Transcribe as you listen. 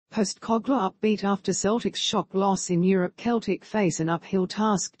Postecoglou Upbeat after Celtic's shock loss in Europe. Celtic face an uphill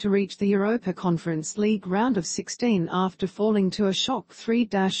task to reach the Europa Conference League Round of 16 after falling to a shock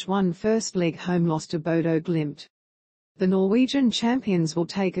 3-1 first leg home loss to Bodo Glimt. The Norwegian champions will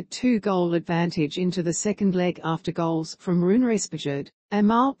take a 2-goal advantage into the second leg after goals from Runar Espejord,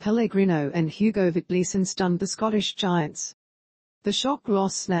 Amahl, Pellegrino and Hugo Vetlesen stunned the Scottish Giants. The shock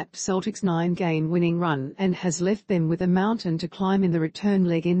loss snapped Celtic's 9-game winning run and has left them with a mountain to climb in the return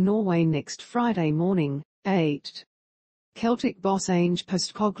leg in Norway next Friday morning, AEDT. Celtic boss Ange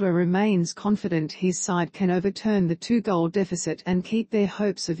Postecoglou remains confident his side can overturn the 2-goal deficit and keep their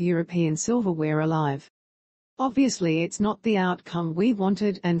hopes of European silverware alive. Obviously it's not the outcome we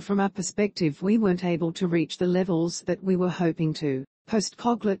wanted, and from our perspective we weren't able to reach the levels that we were hoping to,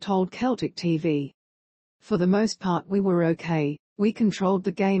 Postecoglou told Celtic TV. For the most part we were okay. We controlled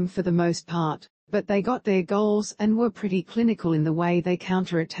the game for the most part, but they got their goals and were pretty clinical in the way they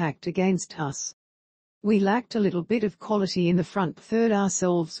counter-attacked against us. We lacked a little bit of quality in the front third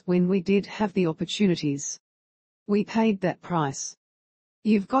ourselves when we did have the opportunities. We paid that price.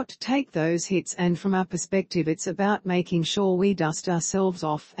 You've got to take those hits, and from our perspective it's about making sure we dust ourselves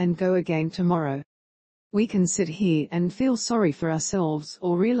off and go again tomorrow. We can sit here and feel sorry for ourselves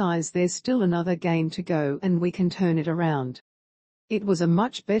or realize there's still another game to go and we can turn it around. It was a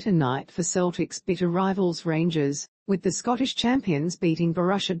much better night for Celtic's bitter rivals Rangers, with the Scottish champions beating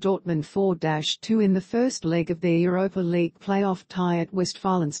Borussia Dortmund 4-2 in the first leg of their Europa League playoff tie at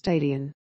Westfalenstadion.